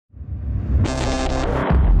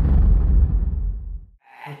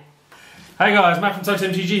Hey guys, Matt from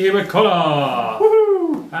TOTALmtg here with Connor.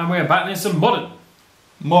 Woohoo! And we're battling some modern.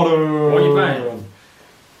 Modern! What are you playing?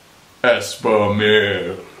 Esper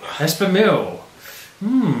Mill. Esper Mill.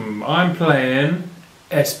 I'm playing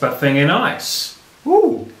Esper Thing in Ice.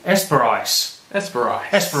 Woo! Esper Ice. Esper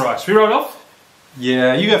Ice. Esper Ice. We roll off?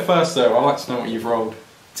 Yeah, you go first though. I'd like to know what you've rolled.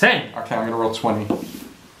 10. Okay, I'm going to roll 20.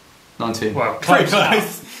 19. Well, Pretty close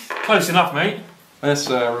enough. Close enough, mate. Let's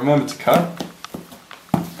remember to cut.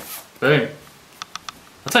 Boom.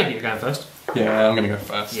 I'll take it you're going first. Yeah, I'm going to go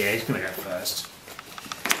first. Yeah, he's going to go first.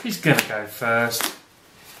 He's going to go first.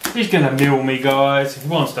 He's going to mill me, guys. If he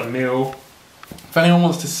wants to mill. If anyone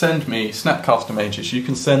wants to send me Snapcaster mages, you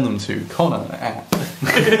can send them to Connor at.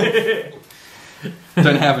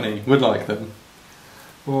 Don't have any. Would like them.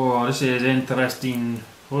 Oh, this is interesting.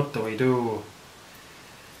 What do we do?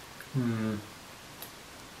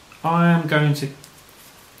 I am going to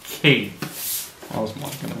keep. I was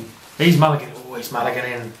mulliganing. He's mulliganing. Oh, he's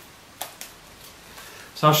mulliganing.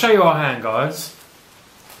 So I'll show you our hand, guys.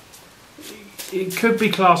 It could be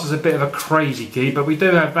classed as a bit of a crazy key, but we do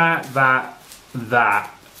have that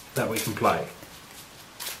we can play.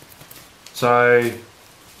 So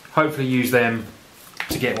hopefully use them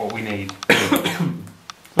to get what we need.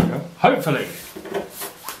 Okay. Hopefully.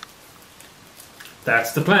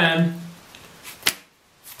 That's the plan.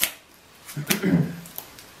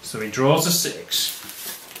 So he draws a 6.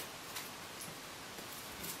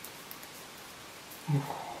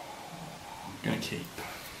 Gonna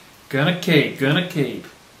keep. Gonna keep.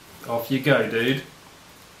 Off you go, dude.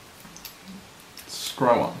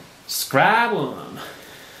 Scroll on. Scrab one.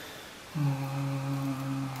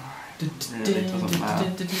 Really doesn't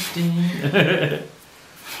matter.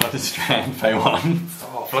 Flooded Strand, pay 1.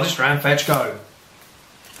 Oh, Flooded Strand, fetch, go.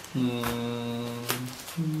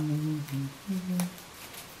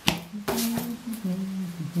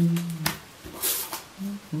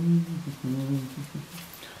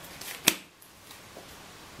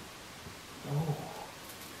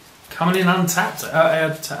 Coming in untapped,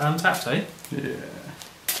 untapped, eh? Yeah.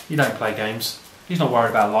 You don't play games. He's not worried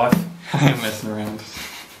about life. I ain't messing around.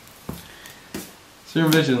 Zero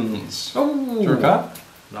Visions. Oh, Draw a card.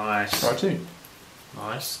 nice. Draw 2.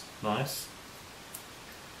 Nice, nice.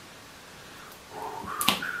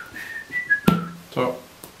 Top.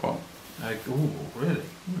 Bottom. Ooh, really?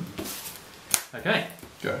 Okay.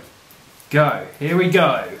 Go. Go. Here we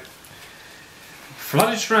go.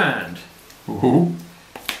 Flooded Strand. Ooh.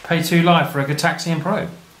 Pay 2 life for a Gataxian Probe.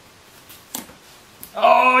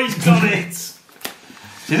 Oh, he's got it!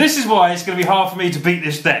 See, this is why it's going to be hard for me to beat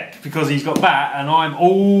this deck, because he's got that and I'm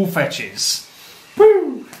all fetches.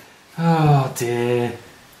 Woo! Oh dear.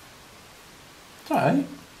 Alright.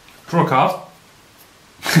 Draw a card.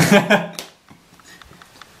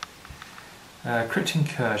 Crypt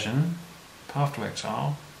Incursion. Path to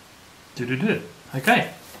Exile. Okay.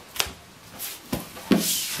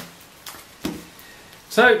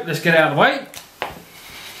 So, let's get out of the way.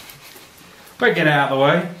 We'll get out of the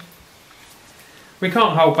way. We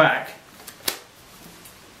can't hold back.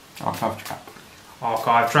 Archive Trap.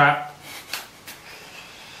 Archive Trap.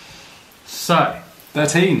 So,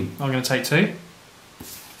 13. I'm going to take 2.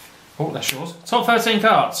 Oh, that's yours. Top 13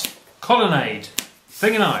 cards. Colonnade.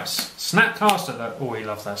 Thing in Ice. Snapcaster. Oh, he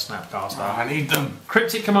loves that Snapcaster. Oh, I need them.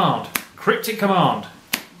 Cryptic Command. Cryptic Command.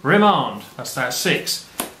 Remand. That's that 6.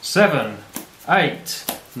 7. 8.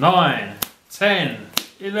 9. 10.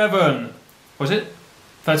 11. Was it?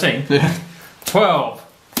 13. Yeah. 12.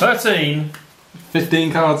 13.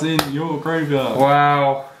 15 cards in your graveyard.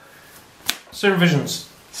 Wow. Zero Visions.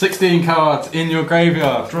 16 cards in your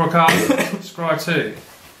graveyard. Draw a card. Scry 2.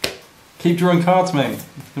 Keep drawing cards, mate.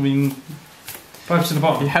 I mean, Both to the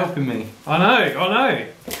bottom. you're helping me. I know.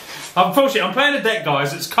 Unfortunately, I'm playing a deck,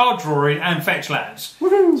 guys, that's card drawing and fetch lands.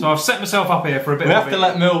 Woohoo! So I've set myself up here for a bit We of have to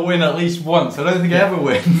let Mill win at least once. I don't think he ever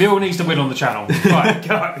wins. Mill needs to win on the channel. Right,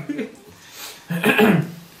 go.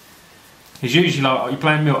 He's usually like, are you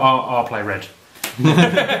playing Mill? I'll play red.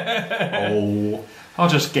 Oh. I'll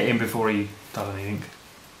just get in before he does anything.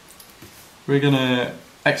 We're gonna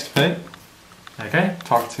extirpate. Okay.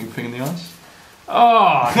 Targeting Thing in the Ice.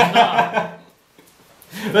 Oh, no.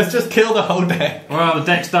 Let's just kill the whole deck. Well, the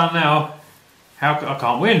deck's done now. I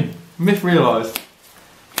can't win. Myth realised.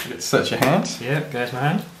 Let's search your hand. Yep, there's my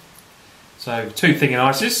hand. So, 2 Thing in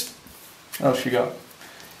Ices. Oh, she got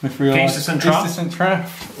Myth realised. Persistent Trap. Persistent Trap.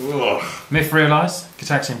 Ugh. Myth Realise,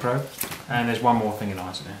 Gataxian Probe, and there's one more Thing in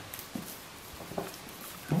Ice in there.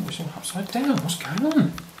 Oh, it's all upside down. What's going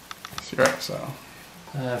on? It's your exile.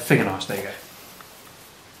 Thing in Ice, there you go.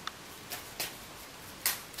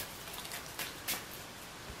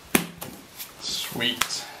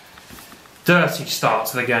 Sweet. Dirty start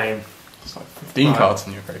to the game. It's like 15 cards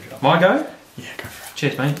in your graveyard. My go? Yeah, go for it.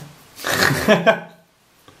 Cheers, mate.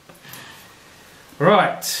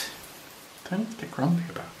 Right. Don't need to get grumpy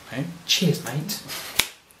about it, mate. Cheers, mate.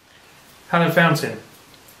 Hallowed Fountain.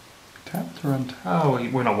 Tap to run. Oh,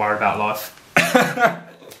 we're not worried about life.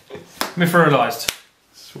 Mythorialized.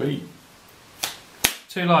 Sweet.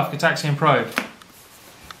 2 life, Gataxian Probe.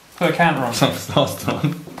 Put a counter on. Thanks last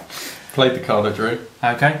time. Played the card I drew.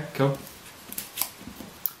 Okay, cool.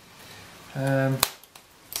 Pay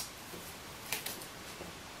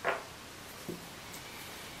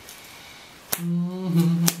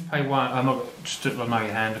 1. I'm not just know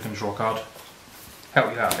your hand. I can draw a card.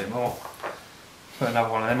 Help you out a bit more. Put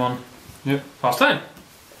another one of them on. Yep. Fast turn.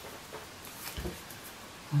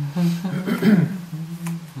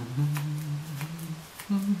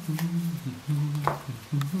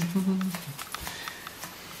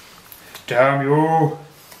 Damn you!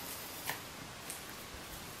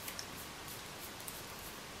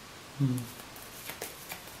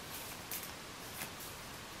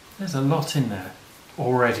 There's a lot in there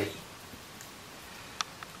already.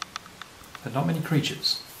 But not many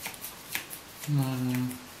creatures.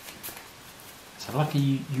 So lucky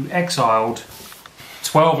you exiled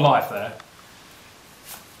 12 life there.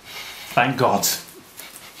 Thank God.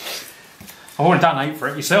 I would have done 8 for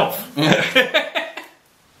it yourself.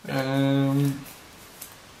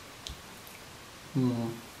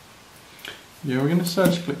 Yeah, we're going to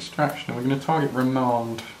surgical extraction and we're going to target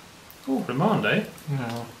remand. Oh, remand, eh?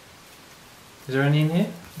 Yeah. Is there any in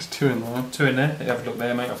here? There's 2 in there. 2 in there. Have a look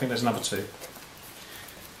there, mate. I think there's another 2.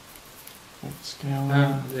 Scale.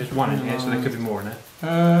 There's 1 in here, so there could be more in there.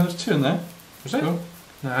 There's 2 in there. Was there? Cool.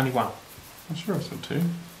 No, only 1. I'm sure I saw 2.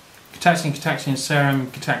 Gataxian,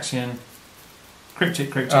 Serum, Gataxian,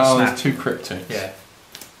 Cryptic, Oh, Snap. there's 2 cryptics. Yeah.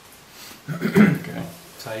 Okay.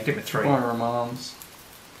 So you give me 3. Fire remands.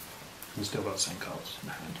 You've still got the same cards in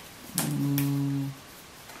the hand.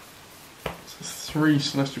 So 3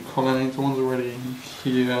 celestial colonnades. One's already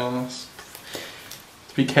here.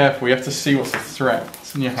 To be careful, you have to see what's the threat.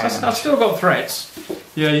 It's in your hand. So I've still got threats.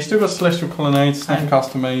 Yeah, you still got celestial colonnades,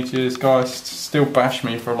 snapcaster mages. Guys still bash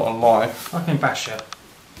me for a lot of life. I can bash you.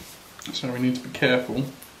 So we need to be careful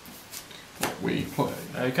what we play.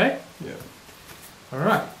 Okay. Yeah.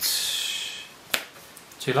 Alright.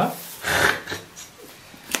 2 life.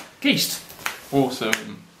 Geist.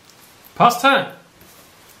 Awesome. Pass turn.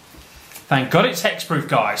 Thank God it's hexproof,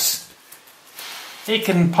 guys. He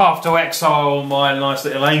can path to exile my nice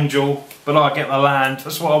little angel, but I get the land.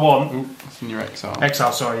 That's what I want. Ooh, that's in your exile.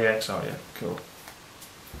 Exile, sorry, yeah, exile, yeah. Cool.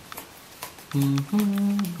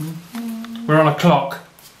 We're on a clock.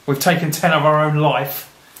 We've taken 10 of our own life.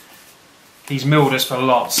 He's milled us for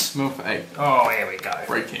lots. Mill for 8. Oh, here we go.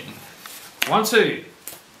 Breaking. 1, 2.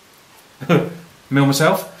 Mill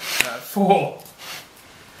myself. 4.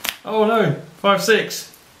 Oh no. 5,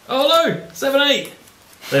 6. Oh no. 7, 8.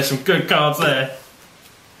 There's some good cards there.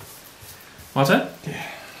 My turn? Yeah.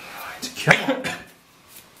 Right, come on.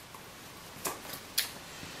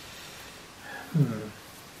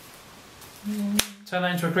 Turn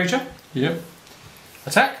that into a creature. Yep.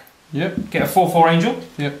 Attack. Yep. Get a 4/4 angel.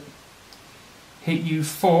 Yep. Hit you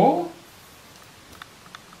for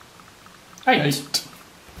 8.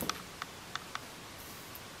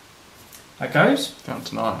 That goes. Down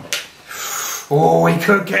to 9. Oh, he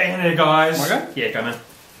could get in here, guys. Am I go? Yeah, go man.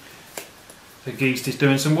 So Geist is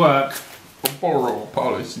doing some work. Borrow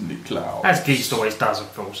polish in the cloud. As Geist always does,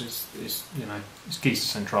 of course. It's you know, it's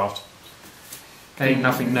Geist and draft. Getting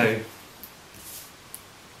nothing new.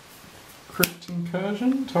 Crypt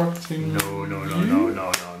incursion? Targeting. No.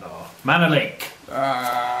 Mana Lake.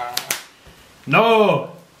 Ah.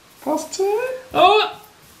 No! Pass turn? Oh!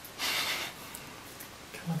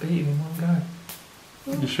 Can I beat him in one go?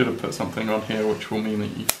 You should have put something on here which will mean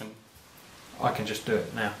that you can. I can just do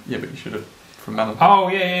it now. Yeah, but you should have. For mana. Oh,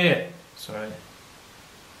 yeah. Sorry.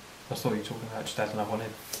 I thought you were talking about just adding another one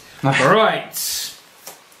in. Right.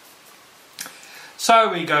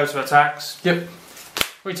 So we go to attacks. Yep.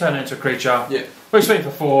 We turn it into a creature. Yep. We swing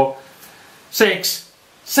for 4, 6,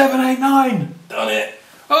 7, 8, 9. Done it.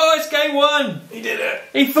 Oh, it's game 1. He did it.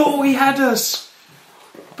 He thought he had us.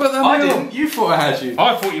 But I didn't. You thought I had you.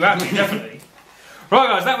 I thought you had me, definitely. Right,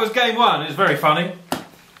 guys, that was game 1. It was very funny.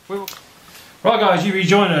 Right, guys, you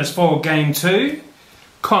rejoin us for game 2.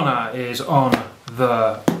 Connor is on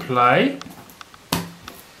the play.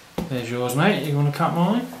 There's yours, mate. You want to cut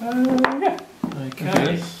mine? Yeah.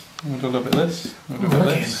 Okay. We'll do a little bit of this. We'll do a bit of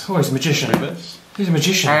this. Oh, he's a magician. A bit of this. He's a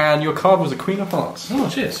magician. And your card was a Queen of Hearts. Oh,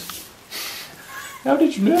 cheers. How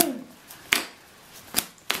did you know?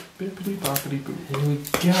 Bippity boppity boo. Here we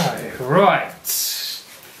go. Right.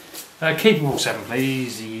 Keepable 7,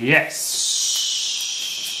 please. Yes.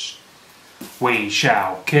 We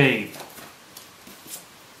shall keep.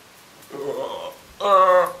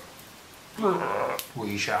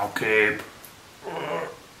 We shall keep.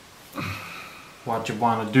 What do you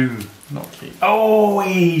want to do? Not keep. Oh,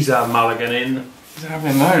 he's a mulligan in. He's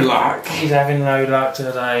having no luck. He's having no luck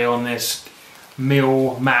today on this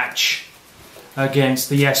Mill match against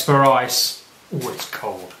the Esper Ice. Oh, it's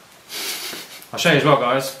cold. I'll show you as well,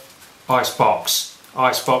 guys. Ice box.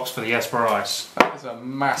 Ice box for the Esper Ice. That is a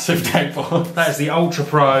massive deck box. That is the Ultra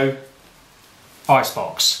Pro Ice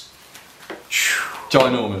box.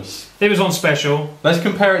 Ginormous. It was on special. Let's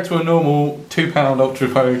compare it to a normal £2 Ultra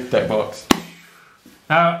Pro deck box.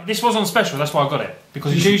 This was on special, that's why I got it.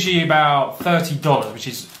 Because it's usually about $30, which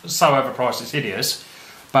is so overpriced it's hideous.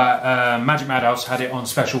 But Magic Madhouse had it on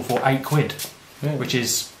special for £8, Yeah. which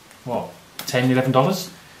is, what, $10, $11?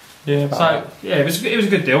 Yeah, So, yeah, it was a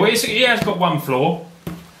good deal. It has got one flaw.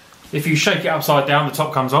 If you shake it upside down, the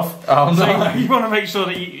top comes off. Oh, so no. you want to make sure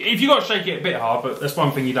that if you've got to shake it a bit hard, but that's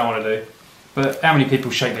one thing you don't want to do. But how many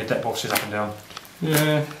people shake their deck boxes up and down?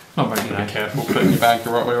 Yeah. Not very Be good. careful putting your bag the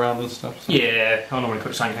right way around and stuff. So. Yeah, I normally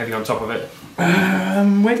put something heavy on top of it.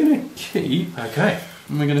 We're going to keep. Okay.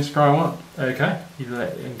 And we're going to scry one. Okay. You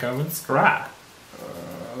let it go and scrap.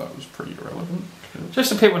 That was pretty irrelevant. Just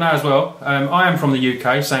so people know as well, I am from the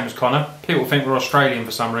UK, same as Connor. People think we're Australian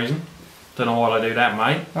for some reason. Don't know why they do that,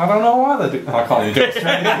 mate. I don't know why they do. I can't even do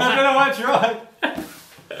Australian. I don't know why I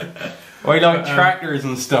tried. We like tractors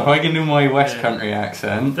and stuff. I can do my West Country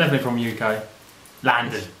accent. Definitely from UK.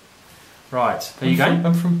 London. Right, there you go.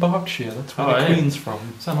 I'm from Berkshire. That's where the Queen's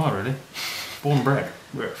from. So am I, really. Born and bred.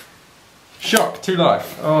 Shock to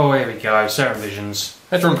life. Oh, here we go. Serum Visions.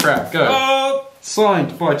 Hedron Crab, go. Oh!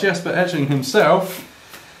 Signed by Jesper Edging himself.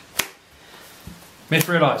 Myth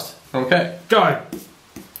realised. Okay. Go!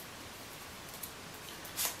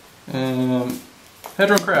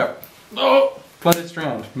 Hedron Crab. Oh! Blooded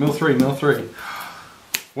Strand. Mill 3, Mill 3.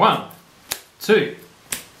 1, 2,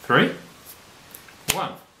 3.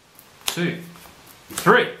 1, 2,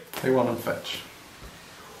 3. Pay 1 and fetch.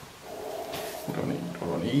 What do I need? What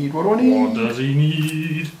do I need? What do I need? What does he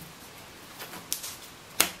need?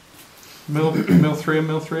 Mill 3 and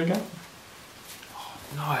Mill 3 again? Oh,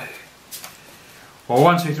 no. Well,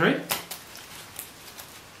 1, 2, 3.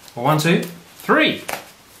 Well, 1, 2, 3.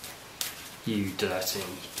 You dirty.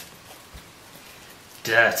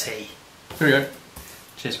 Dirty. Here we go.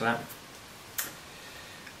 Cheers for that.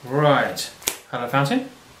 Right. Hello, Fountain.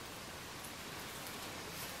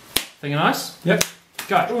 Thinking nice? Yep.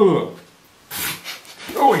 Go. Ooh.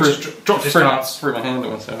 Oh, he just dropped his cards. Threw my hand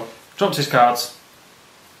at myself. Dropped his cards.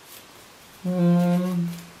 2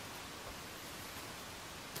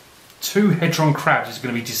 Hedron Crabs is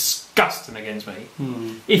going to be disgusting against me.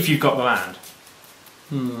 If you've got the land.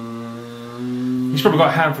 He's probably got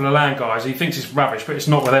a handful of land, guys. He thinks it's rubbish, but it's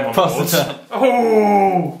not with them on Pass boards. the turn.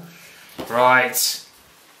 Oh! Right.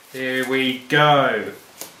 Here we go.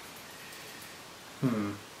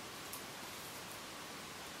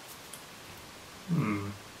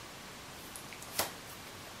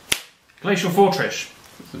 Glacial Fortress.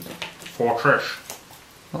 Fortress.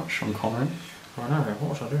 Not Sean Connery. I know,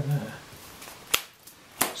 what was I doing there?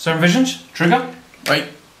 Seven Visions. Trigger. Wait.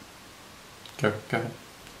 Go ahead.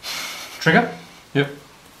 Trigger. Yep.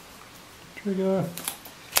 Trigger.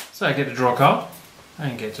 So I get to draw a card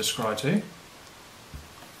and get to scry 2.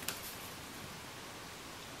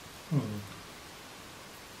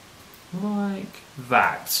 Like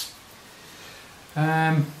that.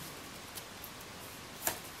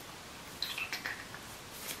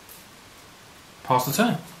 Pass the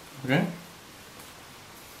turn. Okay.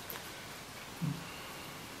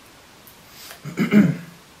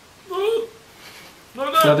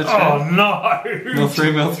 Flooded Oh no! Mill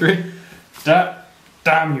 3, Mill 3.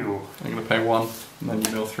 Damn you. I'm going to pay 1, and then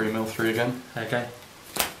you Mill 3 again. Okay.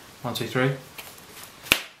 1, 2, 3.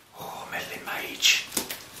 Oh, Meddling Mage.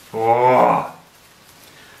 Oh!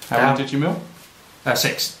 How many did you mill?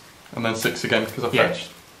 6. And then 6 again because I Yeah.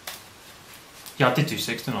 fetched. Yeah, I did do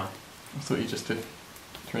 6, didn't I? I thought you just did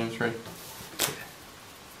 3 and 3.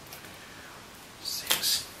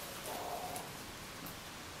 6.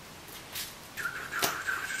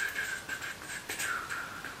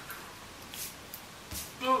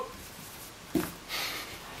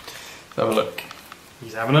 Let's have a look.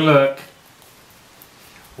 He's having a look.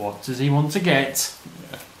 What does he want to get?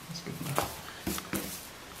 Yeah, that's good enough.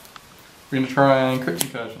 We're going to try and quick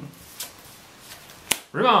incursion.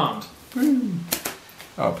 Remand. Woo.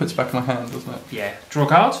 Oh, it puts it back in my hand, doesn't it? Yeah. Draw a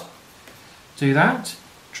card. Do that.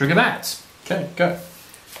 trigger that. Okay, go.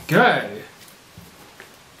 Go.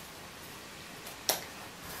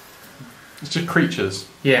 It's just creatures.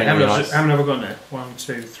 Yeah, how Thing in the many ice. have I got in there? 1,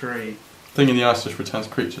 2, 3, Thing in the ice just returns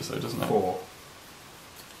creatures though, doesn't it? 4.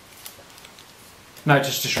 No, it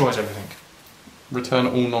just destroys everything. Return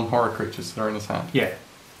all non-horror creatures that are in his hand. Yeah.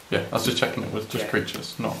 Yeah, I was just checking it was just Yeah.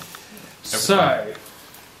 creatures, not So,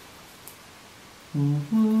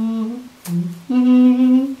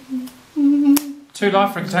 2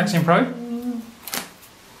 life for Taxian Pro.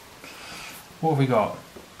 What have we got?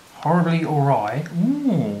 Horribly Awry.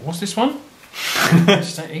 Ooh, what's this one?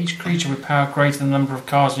 Each creature with power greater than the number of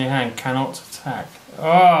cards in your hand cannot attack.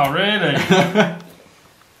 Oh, really?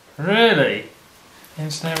 Really?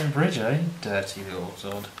 Ensnaring Bridge, eh? Dirty little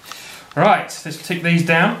sod. Right, let's tick these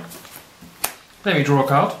down. Let me draw a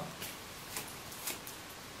card.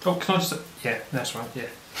 Oh, can I just... Yeah, that's right, yeah.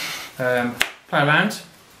 Play a land.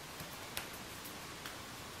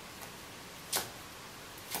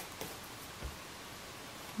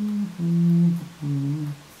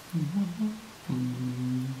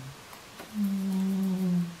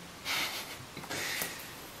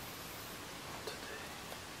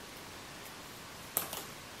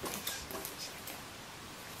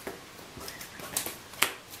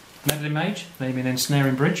 Meddling Mage, maybe an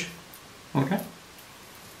Ensnaring Bridge. Okay.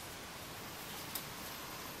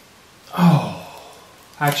 Oh,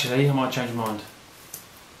 actually, I might change my mind.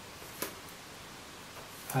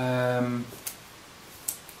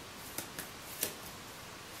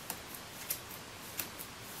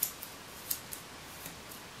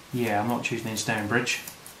 Yeah, I'm not choosing the Ensnaring Bridge.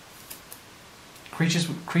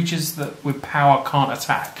 Creatures that with power can't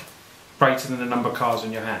attack, greater than the number of cards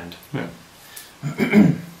in your hand. Yeah.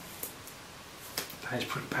 That is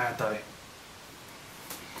pretty bad though.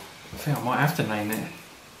 I think I might have to name it.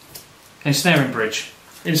 Ensnaring Bridge.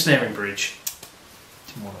 Ensnaring Bridge.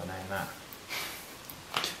 Didn't want to name that.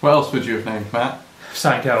 What else would you have named, Matt?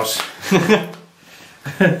 Something else.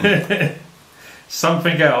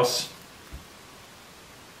 Something else.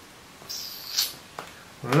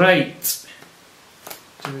 Right.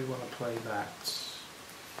 Do we want to play that?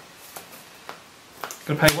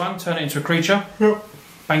 Gonna pay 1, turn it into a creature. Yep.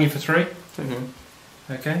 Bang you for 3. Okay.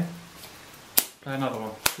 Okay. Play another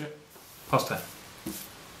one. Yep. Pass turn.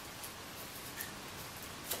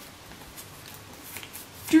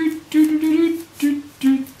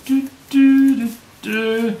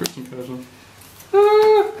 Put some cards on.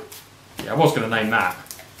 Yeah, I was going to name that.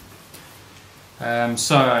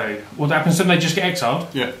 So, what happens to them? They just get exiled?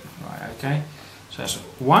 Yeah. Right, okay. So that's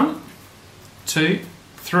 1, 2,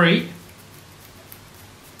 3,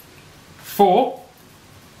 4,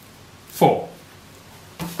 4.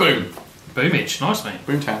 Boom. Boomage, nice mate.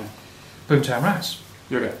 Boomtown. Boomtown Rats.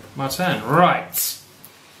 You're okay. My turn. Right.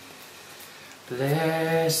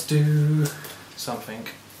 Let's do something.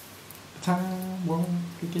 The time won't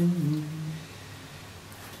begin.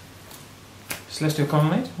 Celestial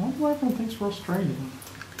Colonnade? Why do everyone thinks we're Australian?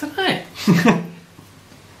 I don't know.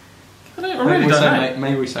 I really don't know. Mate,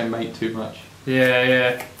 maybe we say mate too much. Yeah,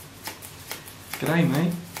 yeah. G'day,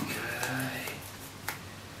 mate. Okay.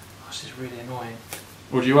 Oh, this is really annoying.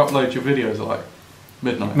 Or do you upload your videos at like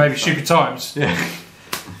midnight? Maybe stupid times. Yeah.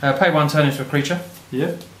 Pay 1, turn into a creature.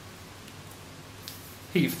 Yeah.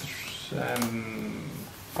 Hit you for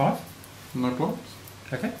 5. No problems.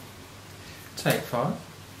 Okay. Take 5.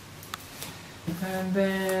 And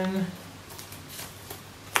then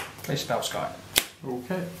play Spell Sky.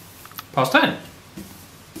 Okay. Pass turn.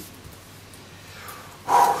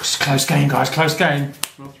 Whew, it's a close game, guys. Close game.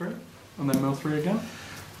 Mill 3. And then mill 3 again.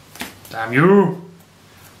 Damn you.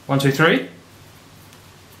 1, 2, 3.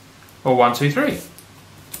 Or 1, 2, 3.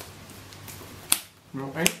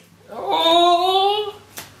 Mill 8. Oh.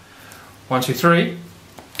 1, 2, 3.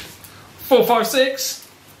 4, 5, 6.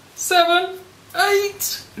 7,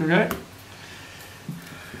 8. Okay.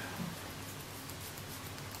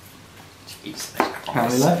 Jesus How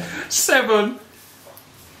many left? 7.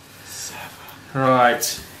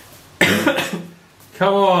 Right.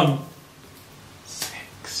 Come on.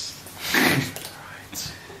 6.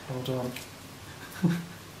 Right. Hold on.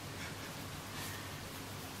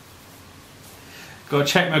 Got to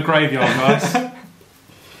check my graveyard, guys.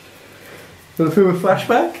 For the film of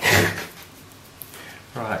flashback?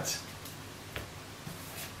 Right.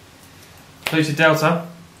 Lucy Delta.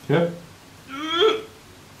 Yep.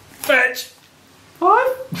 Fetch. 5?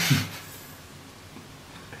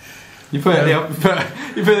 You put it in the up. You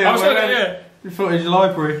put it in I was looking, yeah. You put it in your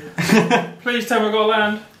library. Please tell me I've got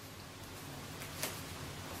land.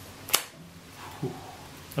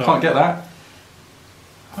 Can't get that.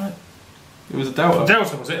 Right. It was a delta.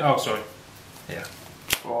 Delta was it? Oh, sorry. Yeah.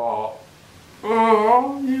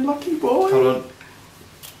 Oh, you lucky boy. Hold on.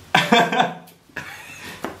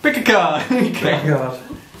 Pick a card. Pick a card.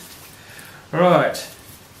 Right.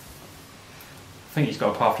 I think he's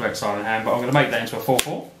got a Path to Exile in hand, but I'm going to make that into a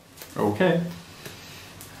 4/4. Okay.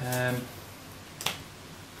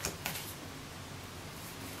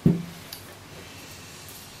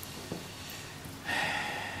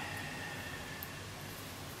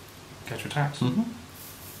 Go to attacks. Mm-hmm.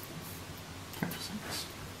 Attack for 6.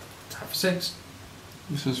 Attack for 6.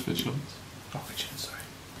 This is Vigilance. Oh, Vigilance, sorry.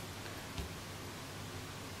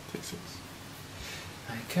 Take 6.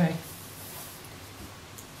 Okay.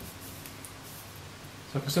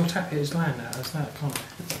 So I can still tap his land now, is that, can't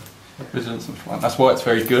I? Vigilance and flying. That's why it's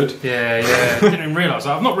very good. Yeah, yeah. Didn't even realise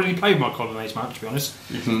that. I've not really played my colonies much, to be honest.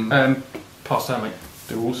 You can Pass turn, mate.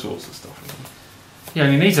 do all sorts of stuff with them. He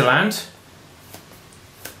only needs a land.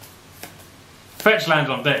 Fetch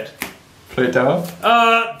land, I'm dead. Play it down.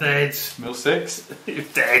 Dead. Mill 6.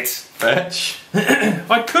 Dead. Fetch.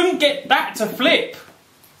 I couldn't get that to flip.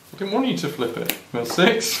 I didn't want you to flip it. Mill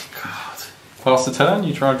 6. God. Pass the turn,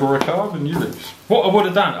 you try and draw a card and you lose. What I would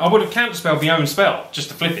have done, I would have counterspelled my own spell just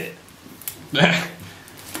to flip it.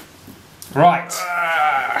 Right.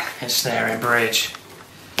 Ensnaring Bridge.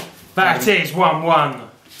 That is 1-1.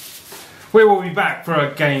 We will be back for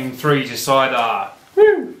a game 3 decider.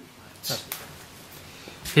 Woo!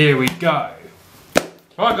 Here we go.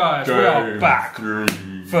 Right guys, we are back for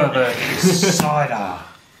the decider.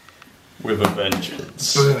 With a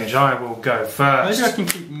vengeance. Boomage, I will go first. Maybe I can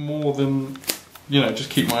keep more than,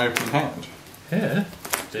 just keep my open hand. Yeah,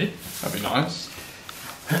 do. That'd be nice.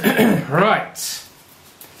 Right.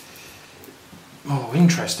 Oh,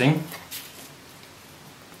 interesting.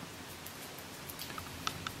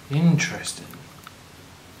 Interesting.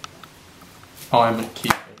 I'm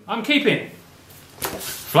keeping. I'm keeping.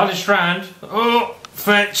 Flooded Strand. Oh,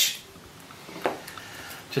 fetch.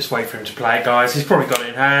 Just wait for him to play it, guys. He's probably got it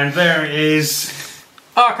in hand. There it is.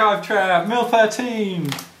 Archive Trap, Mill 13.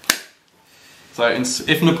 So,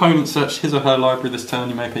 if an opponent searched his or her library this turn,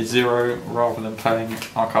 you may pay 0 rather than paying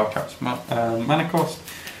Archive Trap's mana cost.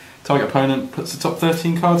 Target opponent puts the top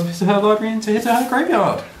 13 cards of his or her library into his or her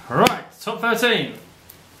graveyard. Alright, top 13.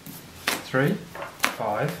 3,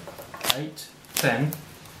 5, 8, 10,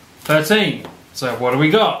 13. So, what do we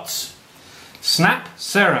got? Snap,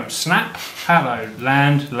 Serum, Snap, Hallow,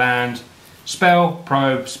 Land, Spell,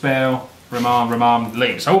 Probe, Spell, Remand,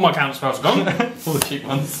 Leap. So all my counter spells are gone. All the cheap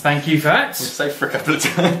ones. Thank you for that. We've saved for a couple of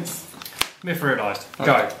turns. Misrealised. Okay.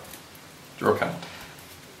 Go. Draw a card.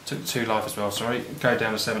 Took 2 life as well, sorry. Go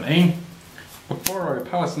down to 17. Borrow,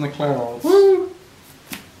 Palace in the Clouds. Woo!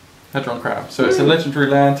 Hedron Crab. So it's a legendary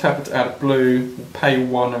land, tap it to add a blue, pay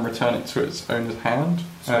 1 and return it to its owner's hand.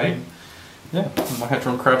 Sweet. Yeah, and my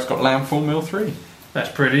Hedron Crab's got landfall mill 3. That's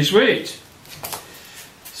pretty sweet.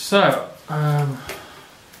 So,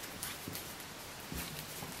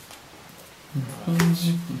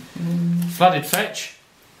 Flooded Fetch.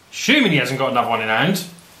 Assuming he hasn't got another one in hand.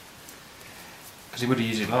 Because he would have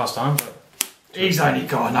used it last time, but he's only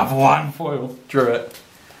got another one. Foil. Drew it.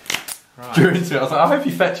 Right. Drew into it. I was like, I hope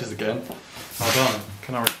he fetches again. Hold on.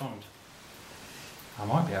 Can I respond? I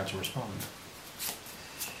might be able to respond.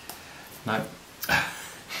 No.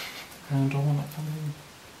 And do I want that coming in?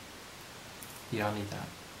 Yeah, I need that.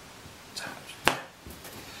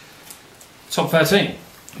 Top 13.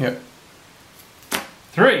 Yep.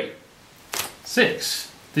 3,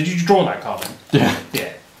 6. Did you draw that card then? Yeah.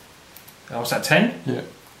 Yeah. What's that, 10? Yeah.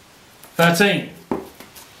 13.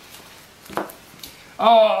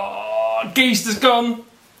 Oh, Geist has gone.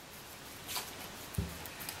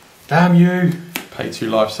 Damn you. Pay 2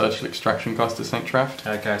 life, Searchal Extraction cost to Snake Draft.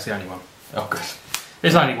 Okay, it's the only one. Oh, good.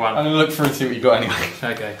 There's only one. I'm going to look through and see what you got anyway.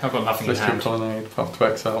 Okay, I've got nothing in Celestial hand. Colonnade, Path to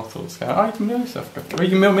Exile, Thought Scout. Oh, you can mill yourself. Or you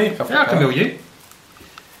can mill me a couple Yeah, I of can cards. mill you.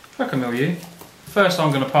 I can mill you. First,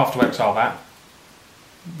 I'm going to Path to Exile that.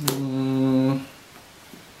 I'm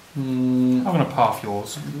going to Path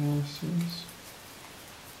yours. Is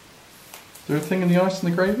there a thing in the ice in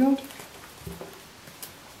the graveyard?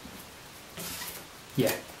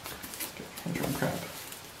 Yeah. Hedron Crab.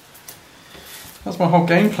 That's my whole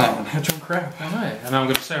game plan. Hedron Crab. I know. And now I'm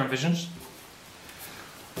going to Serum Visions.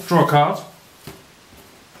 Draw a card.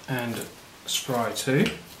 And Scry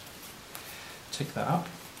 2. Tick that up.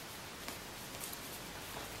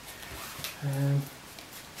 And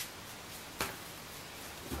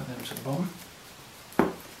put them to the bottom.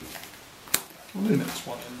 I'll do next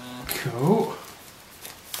one in there. Cool.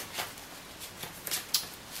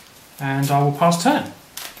 And I will pass turn.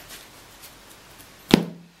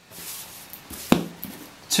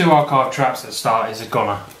 2 archive traps at the start is a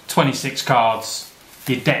goner. 26 cards.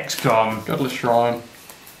 Your deck's gone. Godless Shrine.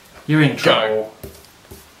 You're in trouble.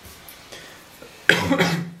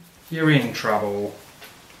 You're in trouble.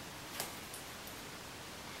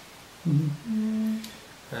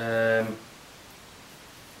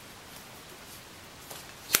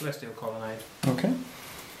 Celestial Colonnade. Okay.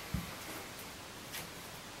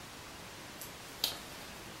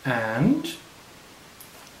 And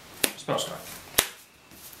Spell Strike.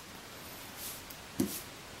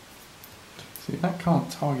 See, that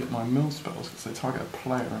can't target my mill spells because they target a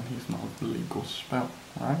player and he's not a legal spell,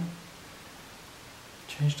 right?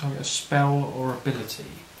 Change target a spell or ability.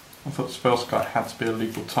 I thought Spell Strike had to be a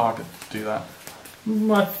legal target to do that.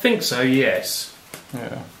 I think so, yes.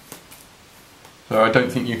 Yeah. So I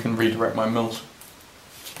don't think you can redirect my mill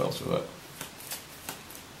spells with it.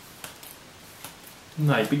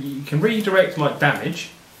 No, but you can redirect like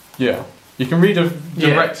damage. Yeah. You can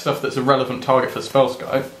redirect stuff that's a relevant target for Spell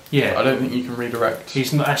Strike. Yeah. I don't think you can redirect.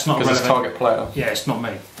 That's not because relevant. it's target player. Yeah, it's not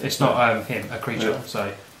me. It's not him, a creature. Yeah.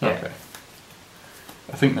 So yeah. Okay.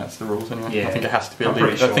 I think that's the rules anyway. Yeah. I think it has to be. I'm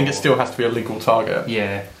pretty sure. I think it still has to be a legal target.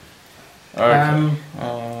 Yeah. Okay.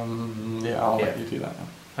 Yeah, I'll let you do that now.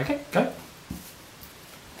 Okay, go.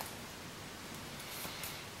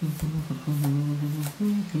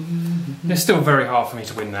 It's still very hard for me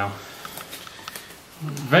to win now.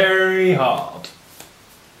 Very hard.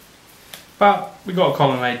 But we got a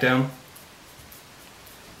colonnade down.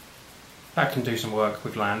 That can do some work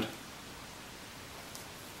with land.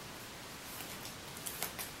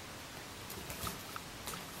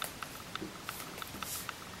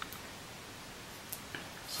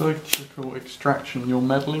 Surgical Extraction, your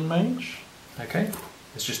meddling mage. Okay,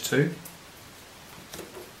 there's just two.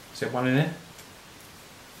 Is there one in there?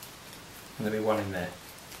 And there'll be one in there.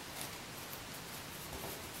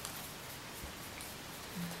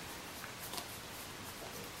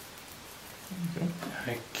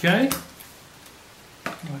 Okay.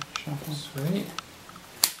 Right, shuffle. Sweet.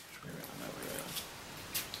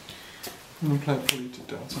 I'm going to play Polluted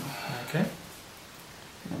Delta. Okay.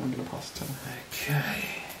 And I'm going to pass turn. Okay.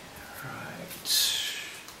 Right.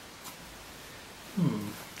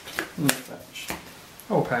 No fetch.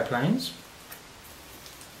 I'll play planes.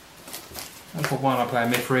 And for one, I'll play a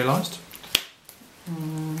myth realised.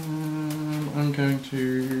 I'm going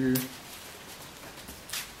to.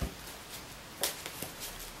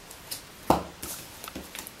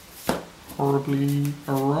 Horribly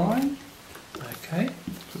awry. Okay.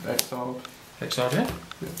 Just exiled. Exiled, yeah?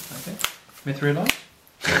 Yeah. Okay. Myth realised.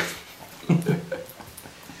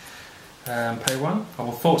 Pay one. I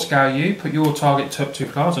will thought scour you. Put your target top two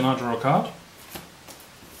cards, and I draw a card.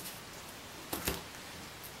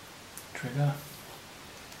 Trigger.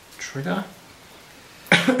 Trigger.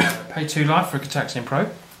 Pay 2 life for a Cataxian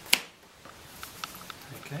Probe.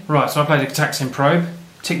 Okay. Right, so I play the Cataxian Probe.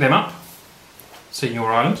 Tick them up. See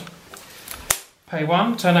your island. Pay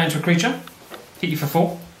 1. Turn that into a creature. Hit you for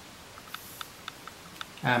 4.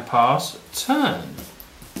 And pass turn.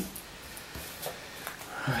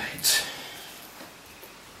 Right.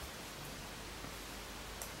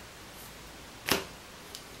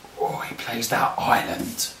 Oh, he plays that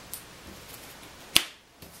island.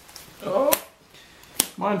 Oh.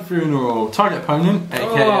 Mind Funeral. Target opponent,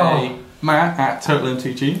 aka Matt at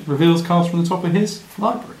TOTALmtg, reveals cards from the top of his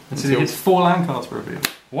library. Until he gets 4 land cards revealed.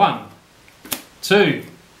 1, 2,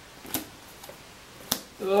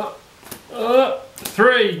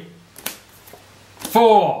 3,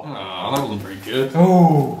 4. Oh, that wasn't very good.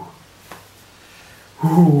 Ooh.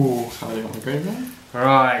 Ooh. Hiding on the graveyard.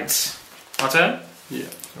 Right. My turn? Yeah.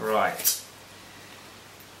 Right.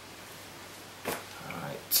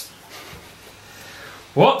 Right.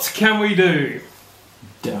 What can we do?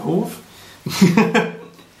 Delve.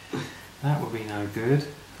 That would be no good.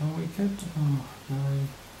 Oh, we could. Oh, no.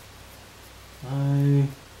 No.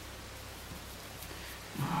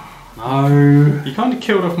 No. You kind of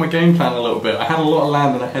killed off my game plan a little bit. I had a lot of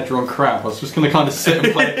land and a Hedron Crab. I was just going to kind of sit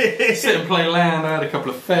and play land. I had a couple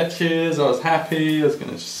of fetches. I was happy. I was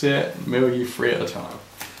going to sit and mill you 3 at a time.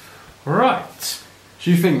 Right.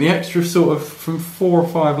 Do you think the extra sort of from 4 or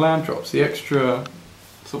 5 land drops, the extra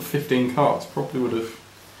sort of 15 cards probably would have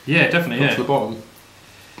Yeah, definitely. got to the bottom?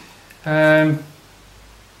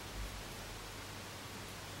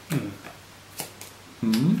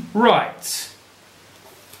 Right.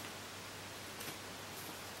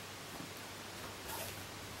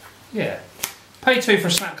 Yeah. Pay 2 for a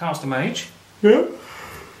Snapcaster Mage. Yeah.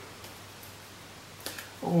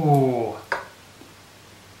 Oh.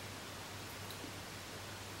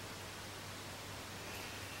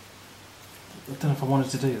 I don't know if I wanted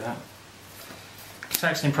to do that.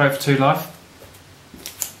 Cataxian Probe for 2 life.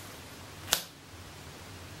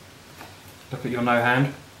 Look at your no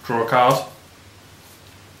hand. Draw a card.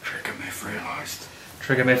 Trigger myth realised.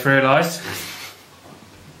 Trigger myth realised.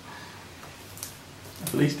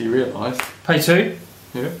 At least he realised. Pay 2.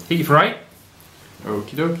 Yeah. Hit you for 8.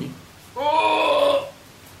 Okie dokie. Oh!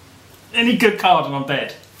 Any good card and I'm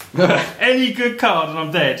dead. Any good card and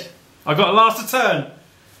I'm dead. I got to last a turn.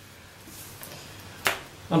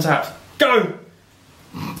 Untap. Go!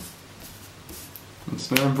 And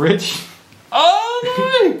snare and bridge.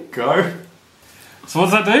 Oh no! Go. So what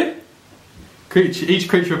does that do? Each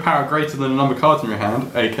creature with power greater than the number of cards in your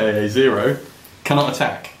hand, aka 0, cannot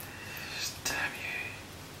attack. Damn you.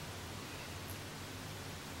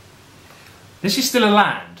 This is still a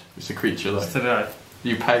land. It's a creature though. Still a...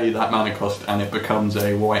 You pay that mana cost and it becomes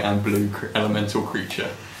a white and blue elemental creature.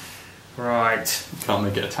 Right. You can't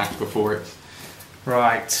make it attack before it.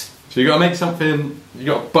 Right. So you got to make something. You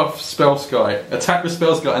got to buff Spell Sky, attack with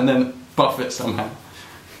Spell Sky, and then buff it somehow.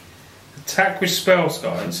 Attack with spell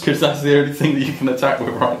skies. Because that's the only thing that you can attack with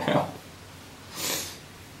right now.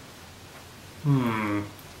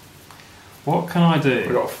 What can I do?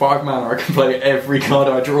 I've got 5 mana. I can play every card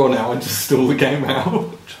I draw now and just stall the game out.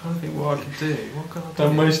 I'm trying to think what I can do. What can I do?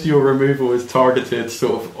 And most of your removal is targeted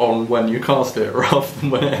sort of on when you cast it rather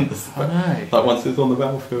than when it ends. I know. Like once it's on the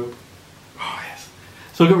battlefield. Oh yes.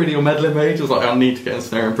 So I got rid of your meddling mage. I was like, I need to get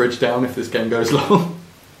Ensnare and Bridge down if this game goes long.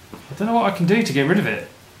 I don't know what I can do to get rid of it.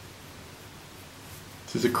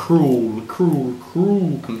 This is a cruel, cruel,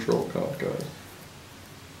 cruel control card, guys.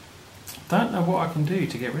 I don't know what I can do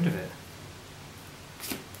to get rid of it.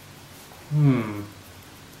 Don't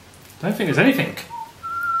think there's anything.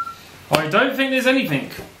 I don't think there's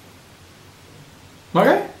anything.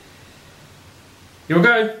 Okay. You'll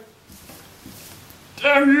go.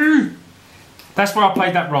 Damn you! That's where I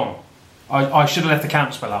played that wrong. I should have left the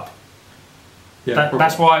counter spell up. Yeah,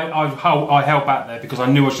 That's why I held back there, because I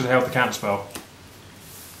knew I should have held the counter spell.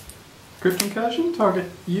 Crypt Incursion, target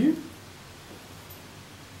you.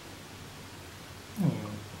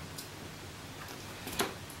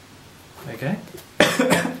 Okay.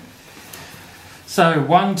 So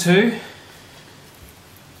 1, 2,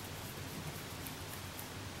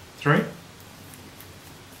 3,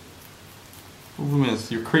 Problem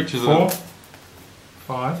is, your creatures 4, are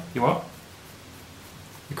 5. You what?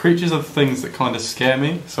 your creatures are the things that kind of scare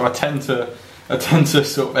me. So I tend to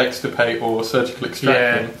sort of extirpate or surgical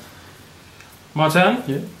extract them. My turn.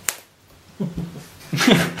 Yeah.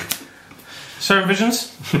 Serum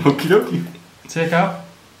Visions. Okie dokie. Take up.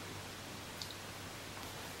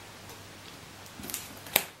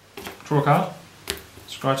 Draw a card.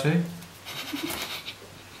 Scry 2.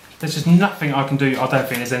 There's just nothing I can do. I don't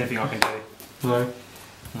think there's anything I can do. No.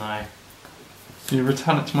 No. So you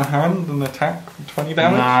return it to my hand and attack for 20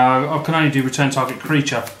 damage? No, I can only do return target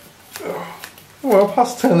creature. Well,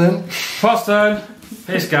 pass turn then. Pass turn.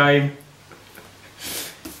 This game.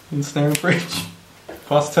 Ensnare and Bridge.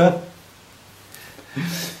 Pass turn.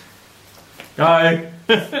 Go.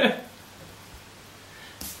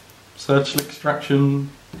 Surgical extraction.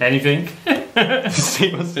 Anything?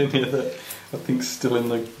 See what's in here that I think's still in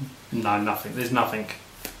the... No, nothing. There's nothing.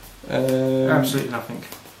 Absolutely nothing.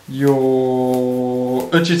 Your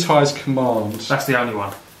Udgitize Command. That's the only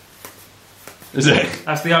one. Is it?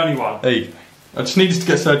 That's the only one. There you go. I just needed to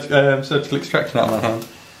get surgical extraction out of my hand.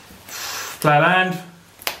 Play a land.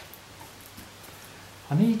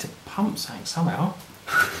 I need to pump something somehow.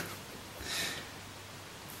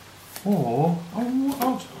 Or, oh,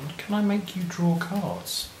 hold on, can I make you draw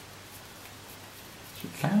cards?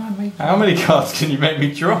 Can I make you... How many cards can you make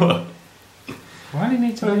me draw? I only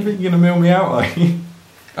need to I don't make... think you're going to mill me out, are you?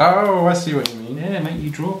 Oh, I see what you mean. Yeah, make you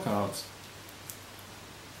draw cards.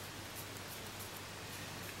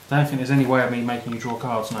 Don't think there's any way of me making you draw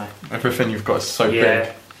cards now. Everything you've got is so Yeah.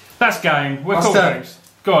 big. That's game. We're I'll cool start. games.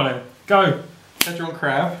 Go on then. Go. Hedron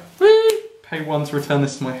Crab. Whee! Pay 1 to return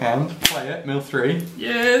this to my hand. Play it. Mill 3.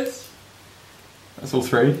 Yes. That's all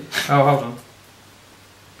 3. Oh, hold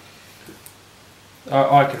on.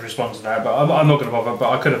 I could respond to that, but I'm not going to bother. But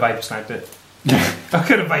I could have vapor snagged it. I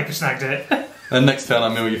could have vapor snagged it. Then next turn I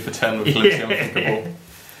mill you for 10 with Flippy Unthinkable.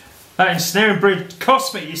 That Ensnare and Bridge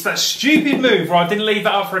cost me. It's that stupid move where I didn't leave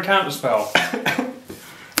that up for a counter spell.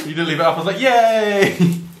 You didn't leave it up. I was like, yay!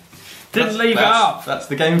 Didn't leave it up. That's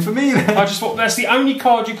the game for me then. I just thought that's the only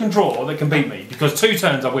card you can draw that can beat me, because 2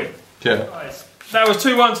 turns I win. Yeah. That was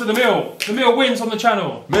 2-1 to the Mill. The Mill wins on the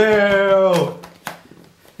channel. Mill!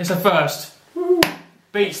 It's a first. Woo.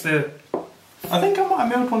 Beats the... I think I might have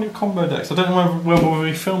milled one of your combo decks. I don't know whether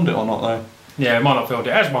we filmed it or not though. Yeah, it might not filled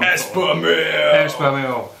it. Esper Mill! Esper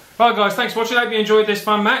Mill. Right guys, thanks for watching. I hope you enjoyed this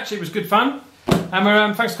fun match. It was good fun. And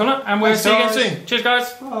we're, thanks Connor, and we'll see you again soon. Cheers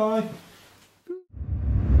guys. Bye.